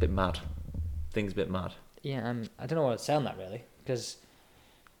just think it's a bit mad. Things a bit mad. Yeah, I don't know what to say on that, really. Because,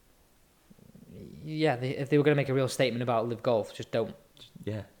 yeah, if they were going to make a real statement about Live Golf, just don't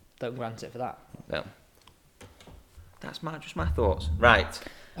grant it for that. No. That's just my thoughts. Right.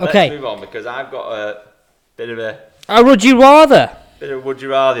 Okay. Let's move on, because I've got a bit of a... Oh, would you rather? Bit of would you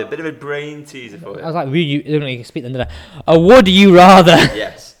rather, a bit of a brain teaser for you. I was like, you don't really speak then, did I? A would you rather?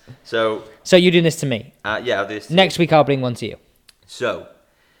 Yes. So you're doing this to me? Yeah, I'll do this to Next week I'll bring one to you. So,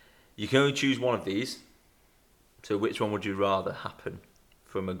 you can only choose one of these. So which one would you rather happen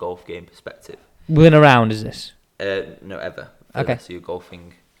from a golf game perspective? Within a round, is this? No, ever. For the rest of your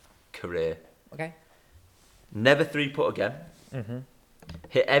golfing career. Okay. Never three-putt again. Mm-hmm.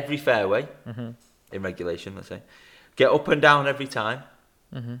 Hit every fairway in regulation, let's say. Get up and down every time.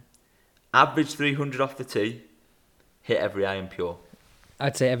 Mm-hmm. Average 300 off the tee. Hit every iron pure.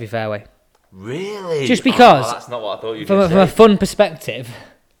 I'd say every fairway. Really? Just because. Oh, that's not what I thought you were from going to say. From a fun perspective.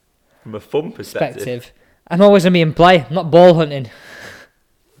 From a fun perspective. I'm always going to be in play. I'm not ball hunting.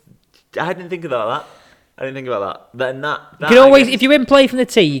 I didn't think about that. I didn't think about that. Then that you can always, if you're in play from the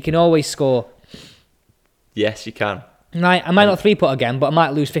tee, you can always score. Yes, you can. I might not three-putt again, but I might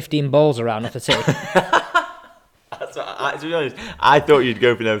lose 15 balls around off the tee. To be honest, I thought you'd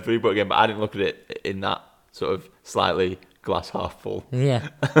go for another three-putt again, but I didn't look at it in that sort of slightly glass half full. Yeah.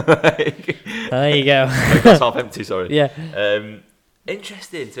 There you go. Glass half empty, sorry. Yeah.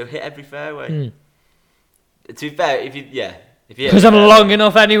 Interesting. So hit every fairway. To be fair, because I'm long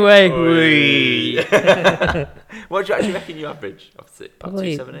enough anyway. What do you actually reckon you average?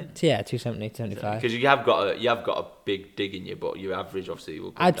 Probably 270. Yeah, 270, 275. Because you have got a big dig in you, but your average obviously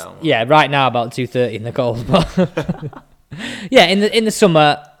will go down. Yeah, right now about 230 in the golf, but yeah, in the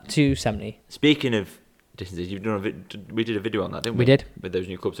summer 270. Speaking of distances, we did a video on that, didn't we? We did. With those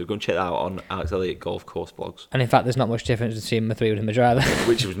new clubs, so go and check that out on Alex Elliott Golf Course Blogs. And in fact, there's not much difference between my 3wood and my driver.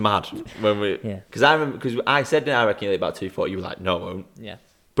 Which was mad when we. Yeah. Because I said I reckon you'll hit about 240. You were like, no, I won't. Yeah.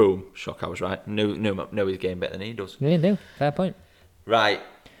 Boom! Shock! I was right. No, his game better than he does. Yeah, no, fair point. Right.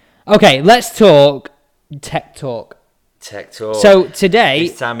 Okay, let's talk tech talk. Tech talk. So today,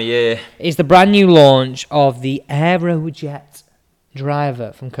 this time of year, is the brand new launch of the Aerojet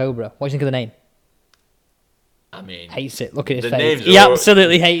driver from Cobra. What do you think of the name? I mean, hates it. Look at his face. He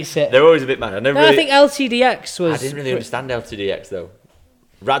absolutely hates it. They're always a bit mad. I think LTDX was. I didn't really understand LTDX though.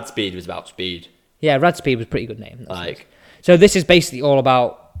 Rad Speed was about speed. Yeah, Rad Speed was a pretty good name. So this is basically all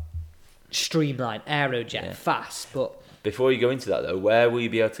about streamline, Aerojet, fast. But before you go into that though, where will you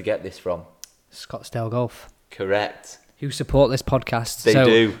be able to get this from? Scottsdale Golf. Correct. Who support this podcast? They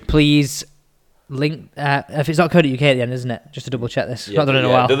do. Please link. If it's not code at UK at the end, isn't it? Just to double check this. Not done in a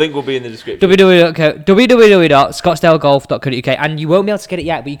while. The link will be in the description. www.scottsdalegolf.co.uk, and you won't be able to get it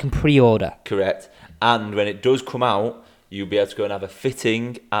yet, but you can pre-order. Correct. And when it does come out, you'll be able to go and have a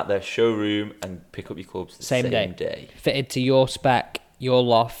fitting at their showroom and pick up your clubs the same day. Fitted to your spec, your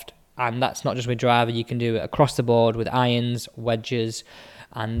loft, and that's not just with driver. You can do it across the board with irons, wedges,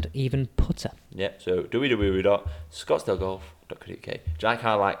 and even putter. Yeah, so www.scottsdalegolf.co.uk. Jack,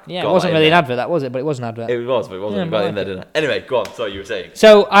 I like. Yeah, it wasn't really an advert, that was it? But it was an advert. It was, but it wasn't. Got in there, didn't it? Anyway, go on. Sorry, you were saying.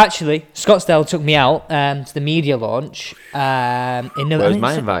 So actually, Scottsdale took me out to the media launch. Where was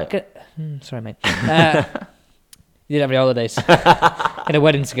my invite? Sorry, mate. You didn't have any holidays. Had a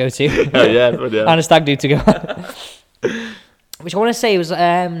wedding to go to. Oh, yeah. And a stag do to go. Which I want to say was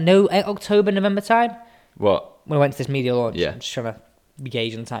October, November time. What? When I went to this media launch. Yeah. I'm just trying to be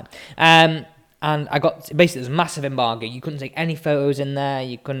gauging the time. And I got, basically, there's a massive embargo. You couldn't take any photos in there.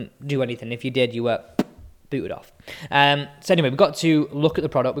 You couldn't do anything. If you did, you were booted off. So anyway, we got to look at the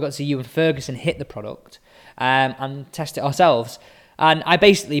product. We got to see you and Ferguson hit the product and test it ourselves. And I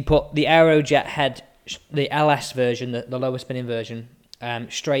basically put the Aerojet head, the LS version, the lower spinning version,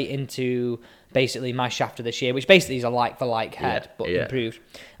 straight into basically my shafter this year, which basically is a like-for-like head, but improved.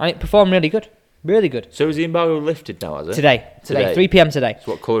 And it performed really good. Really good. So is the embargo lifted now, has it? Today. 3 p.m. today.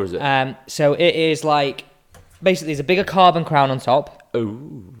 So what colour is it? So it is like, basically there's a bigger carbon crown on top.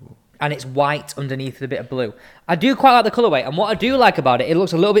 Oh. And it's white underneath with a bit of blue. I do quite like the colourway, and what I do like about it, it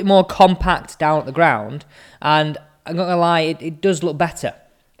looks a little bit more compact down at the ground, and I'm not going to lie, it does look better.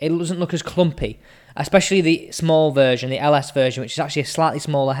 It doesn't look as clumpy, especially the small version, the LS version, which is actually a slightly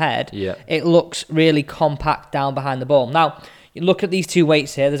smaller head. Yeah. It looks really compact down behind the ball. Now, you look at these two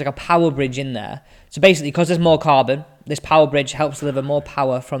weights here, there's like a power bridge in there. So basically, because there's more carbon, this power bridge helps deliver more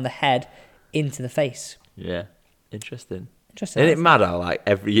power from the head into the face. Yeah, interesting. Interesting. Isn't it mad how like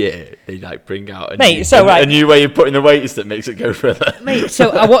every year they like bring out a new way of putting the weights that makes it go further? Mate,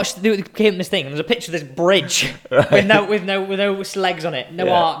 so I watched this thing, and there's a picture of this bridge with no legs on it, no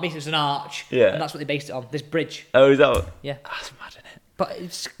arch. Basically, it's an arch, and that's what they based it on. This bridge. Oh, is that what? Yeah, that's mad, isn't it? But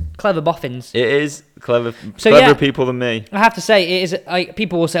it's clever boffins. It is clever. Clever people than me. I have to say, it is. Like,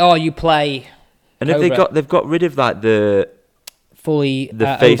 people will say, "Oh, you play." And if they've got rid of like the fully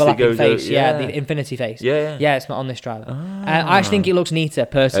face that goes face, over, the infinity face. Yeah, it's not on this driver. I actually think it looks neater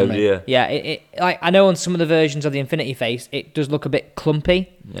personally. Oh, yeah, it like I know on some of the versions of the infinity face, it does look a bit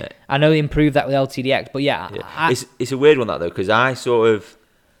clumpy. Yeah, I know they improved that with LTDX, but it's a weird one that though, because I sort of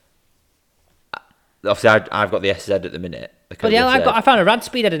obviously I've got the SZ at the minute. But yeah, I found a rad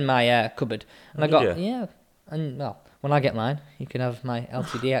speedhead in my cupboard, and I got and well. When I get mine, you can have my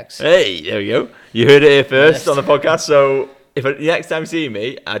LTDX. Hey, there we go. You heard it here first on the podcast. So if next time you see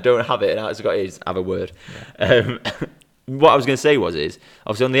me, I don't have it, and I actually got his, have a word. Yeah. What I was going to say is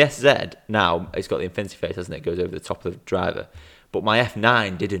obviously on the SZ now it's got the infinity face, hasn't it? It goes over the top of the driver, but my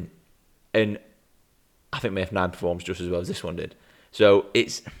F9 didn't, and I think my F9 performs just as well as this one did. So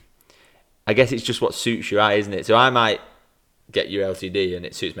I guess it's just what suits your eye, isn't it? So I might get your LTD and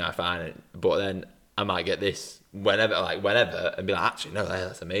it suits me, I find it, but then I might get this whenever, and be like, actually, no,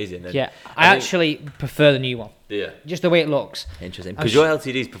 that's amazing. And I actually prefer the new one. Yeah. Just the way it looks. Interesting. Because your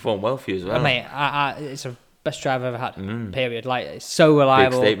LTDs perform well for you as well. Mate, it's the best driver I've ever had, period. Like, it's so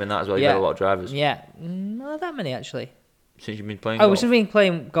reliable. Big statement that as well. You've had a lot of drivers. Yeah. Not that many, actually. Since you've been playing golf? Since we've been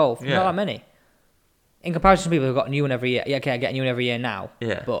playing golf. Not that many. In comparison to people who've got a new one every year. Yeah, okay, I get a new one every year now.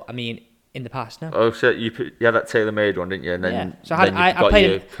 Yeah. But, I mean, in the past, no. Oh, so you had that tailor-made one, didn't you? And then, so I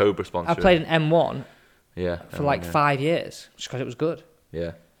played your Cobra sponsor. I played an M1. Yeah, for like 5 years, just because it was good.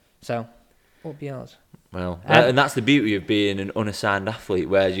 Yeah. So, what would be yours? Well, and that's the beauty of being an unassigned athlete,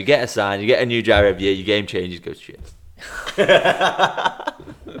 whereas you get assigned, you get a new driver every year, your game changes, goes shit.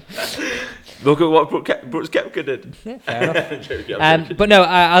 Look at what Brooks Koepka did. Yeah, fair enough. But no,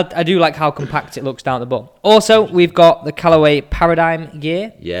 I do like how compact it looks down the bum. Also, we've got the Callaway Paradigm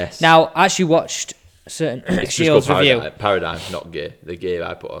gear. Yes. Now, I actually watched certain Shields review. Paradigm, not gear. The gear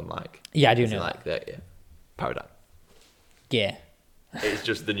I put on, like. Yeah, I do know that. Yeah. Paradigm. Gear. It's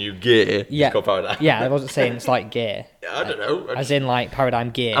just the new gear. Yeah. It's called Paradigm. Yeah, I wasn't saying it's like gear. I don't know. As in like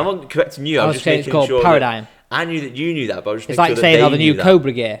Paradigm gear. I'm not correcting you. I was just saying making it's called sure Paradigm. I knew that you knew that, but I was just it's making like sure saying the new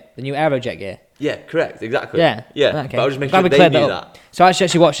Cobra gear, the new Aerojet gear. Yeah, correct, exactly. Yeah. Okay. But I was just making sure they knew that. So I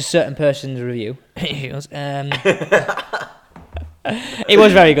actually watched a certain person's review. It was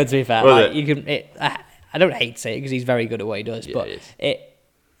very good, to be fair. Like, you can. I don't hate to say it because he's very good at what he does, but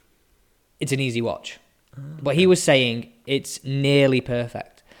it's an easy watch. But he was saying it's nearly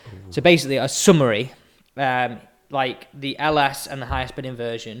perfect. Ooh. So basically, a summary, like the LS and the higher spinning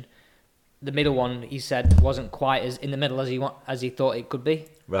version, the middle one he said wasn't quite as in the middle as he thought it could be.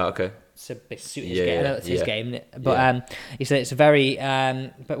 Right. Okay. It's a bit suit his game. I know it's his game, isn't it? But he said it's a very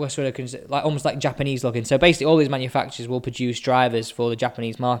but we're sort of like almost like Japanese looking. So basically, all these manufacturers will produce drivers for the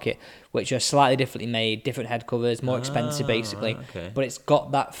Japanese market, which are slightly differently made, different head covers, more expensive basically. Okay. But it's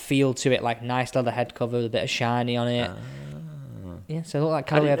got that feel to it, like nice leather head cover with a bit of shiny on it. Yeah, so it looked like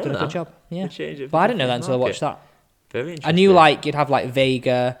Callaway have done a good job. Yeah, but I didn't know that until I watched that. Very interesting. I knew like you'd have like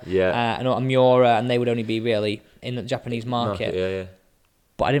Vega, and Miura, and they would only be really in the Japanese market. Yeah.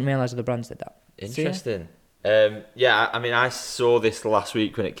 But I didn't realise other brands did that. Interesting. So, I mean, I saw this last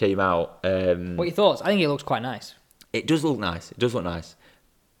week when it came out. What are your thoughts? I think it looks quite nice. It does look nice.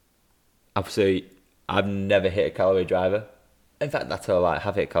 Obviously, I've never hit a Callaway driver. In fact, that's a lie. I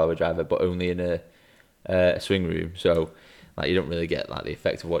have hit a Callaway driver, but only in a swing room. So, like, you don't really get like the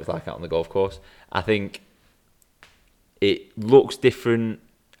effect of what it's like out on the golf course. I think it looks different.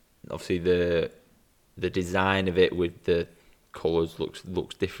 Obviously, the design of it with the colours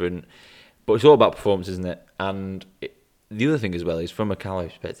looks different, but it's all about performance, isn't it? And the other thing as well is, from a Callaway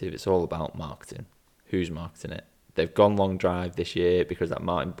perspective, it's all about marketing. Who's marketing it? They've gone long drive this year because that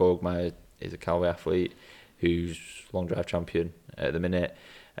Martin Borgmeyer is a Callaway athlete who's long drive champion at the minute.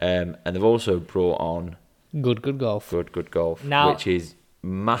 And they've also brought on Good Golf. Good Golf, now, which is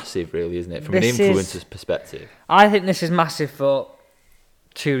massive, really, isn't it? From an influencer's perspective. I think this is massive for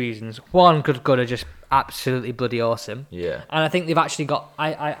 2 reasons. One, Good are just absolutely bloody awesome. Yeah. And I think they've actually got,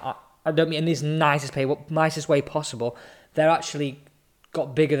 I don't mean in this nicest way possible, they're actually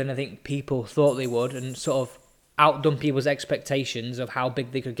got bigger than I think people thought they would, and sort of outdone people's expectations of how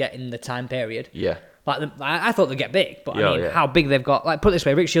big they could get in the time period. Yeah. Like I thought they'd get big, but how big they've got. Like, put it this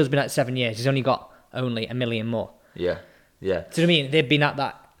way, Rick Shields has been at 7 years. He's only got only 1 million more. Yeah. Yeah. Do you know what I mean? They've been at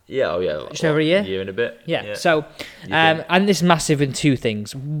that. Yeah. Oh yeah. Just over a year. Year and a bit. Yeah. So, and this is massive in 2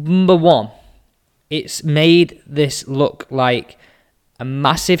 things. Number one, it's made this look like a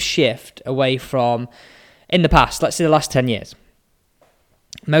massive shift away from, in the past, let's say the last 10 years.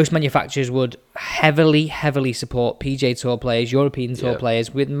 Most manufacturers would heavily support PGA Tour players, European Tour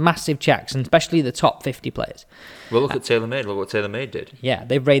players with massive checks, and especially the top 50 players. Well, look at TaylorMade. Look what TaylorMade did. Yeah,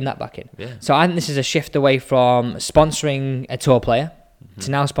 they've reined that back in. Yeah. So I think this is a shift away from sponsoring a tour player to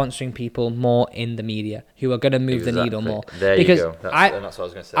now sponsoring people more in the media who are going to move the needle more. There you go. That's what I was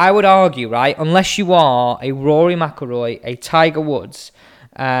going to say. I would argue, right, unless you are a Rory McIlroy, a Tiger Woods,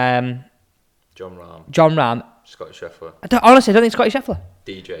 John Rahm, Scotty Scheffler. Honestly, I don't think Scotty Scheffler.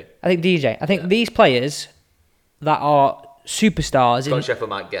 DJ. I think DJ. I think these players that are superstars. Scotty Scheffler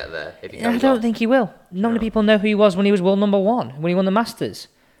might get there if he I don't think he will. Not many people know who he was when he was world number 1, when he won the Masters.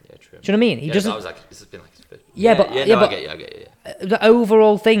 Yeah, true. Do you know what I mean? He doesn't. That was like, this has been like his first. But I get you. The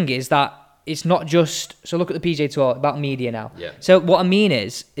overall thing is that it's not just. So look at the PGA Tour about media now. Yeah. So what I mean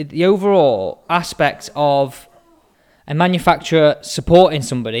is the overall aspect of a manufacturer supporting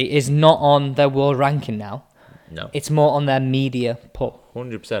somebody is not on their world ranking now. No. It's more on their media pull.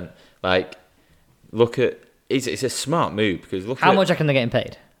 100%. Like, look at... It's a smart move because look How much reckon they're getting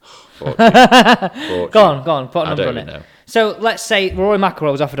paid? Fortune. Go on. Put a number on it. Know. So let's say Rory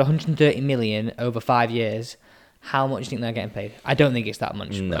McIlroy was offered 130 million over 5 years. How much do you think they're getting paid? I don't think it's that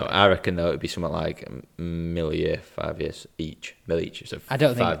much. No, I reckon though it'd be something like a mil a year, 5 years each. Mil each. So I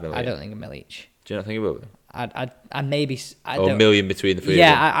don't think a mil each. Do you not think it will be? I maybe. Or a million between the 3 of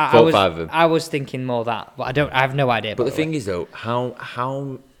them. I was. 5 of them. I was thinking more that, but I have no idea. But the thing is though,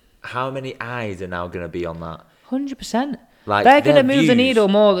 how many eyes are now going to be on that? 100%. Like they're going to move the needle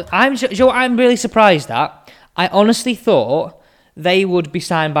more. I'm really surprised at. I honestly thought they would be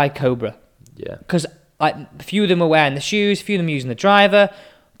signed by Cobra. Yeah. Because like a few of them were wearing the shoes, a few of them using the driver.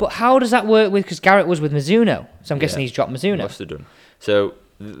 But how does that work with? Because Garrett was with Mizuno, so I'm guessing he's dropped Mizuno. Must have done. So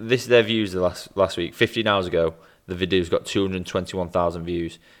this is their views last week. 15 hours ago, the video's got 221,000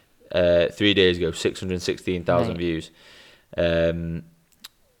 views. 3 days ago, 616,000 views. They've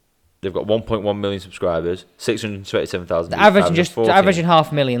got 1.1 million subscribers, 627,000 views. Averaging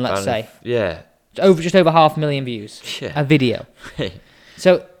 500,000, let's say. Yeah. Just over 500,000 views. Yeah. A video.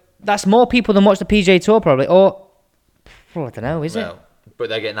 So that's more people than watch the PGA Tour probably, or I don't know, is it? But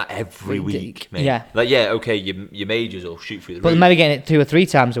they're getting that every week, mate. Yeah. Like, okay, your majors will shoot through the roof. But they might be getting it 2 or 3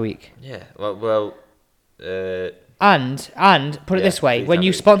 times a week. Yeah. And put it this way, when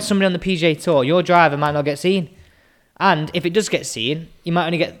you sponsor somebody on the PGA Tour, your driver might not get seen. And if it does get seen, you might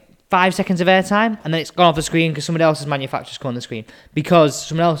only get 5 seconds of airtime, and then it's gone off the screen because somebody else's manufacturer's gone on the screen because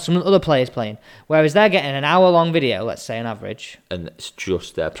some other player's playing. Whereas they're getting an hour-long video, let's say on average. And it's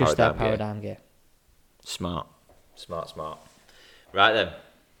just their power down gear. Smart. Right then.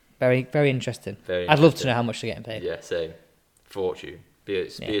 Very, very interesting. I'd love to know how much they're getting paid. Yeah, same. Fortune. Be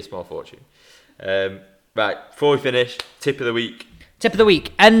a small fortune. Right, before we finish, tip of the week. Tip of the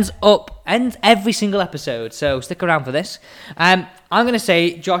week ends every single episode, so stick around for this. I'm going to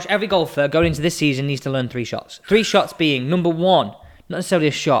say, Josh, every golfer going into this season needs to learn 3 shots. 3 shots being, number 1, not necessarily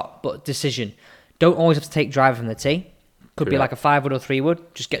a shot, but decision. Don't always have to take driver from the tee. Could be like a 5-wood or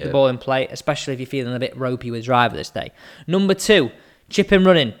 3-wood. Just get the ball in play, especially if you're feeling a bit ropey with driver this day. Number 2, chip and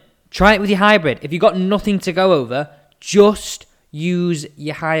running. Try it with your hybrid. If you've got nothing to go over, just use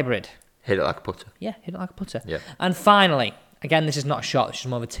your hybrid. Hit it like a putter. Yeah, hit it like a putter. Yeah. And finally, again, this is not a shot, this is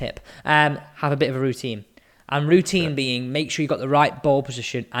more of a tip. Have a bit of a routine. And routine being, make sure you've got the right ball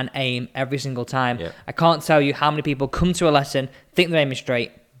position and aim every single time. Yeah. I can't tell you how many people come to a lesson, think they're aiming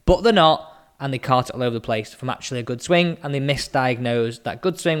straight, but they're not, and they cart it all over the place from actually a good swing, and they misdiagnose that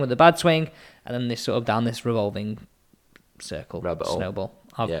good swing with a bad swing, and then they sort of down this revolving circle, snowball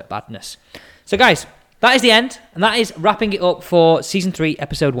of badness. So guys, that is the end, and that is wrapping it up for Season 3,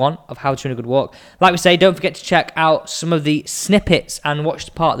 Episode 1 of How to Win a Good Walk. Like we say, don't forget to check out some of the snippets and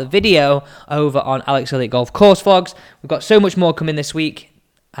watch part of the video over on Alex Elliott Golf Course Vlogs. We've got so much more coming this week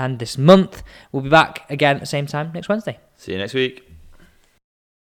and this month. We'll be back again at the same time next Wednesday. See you next week.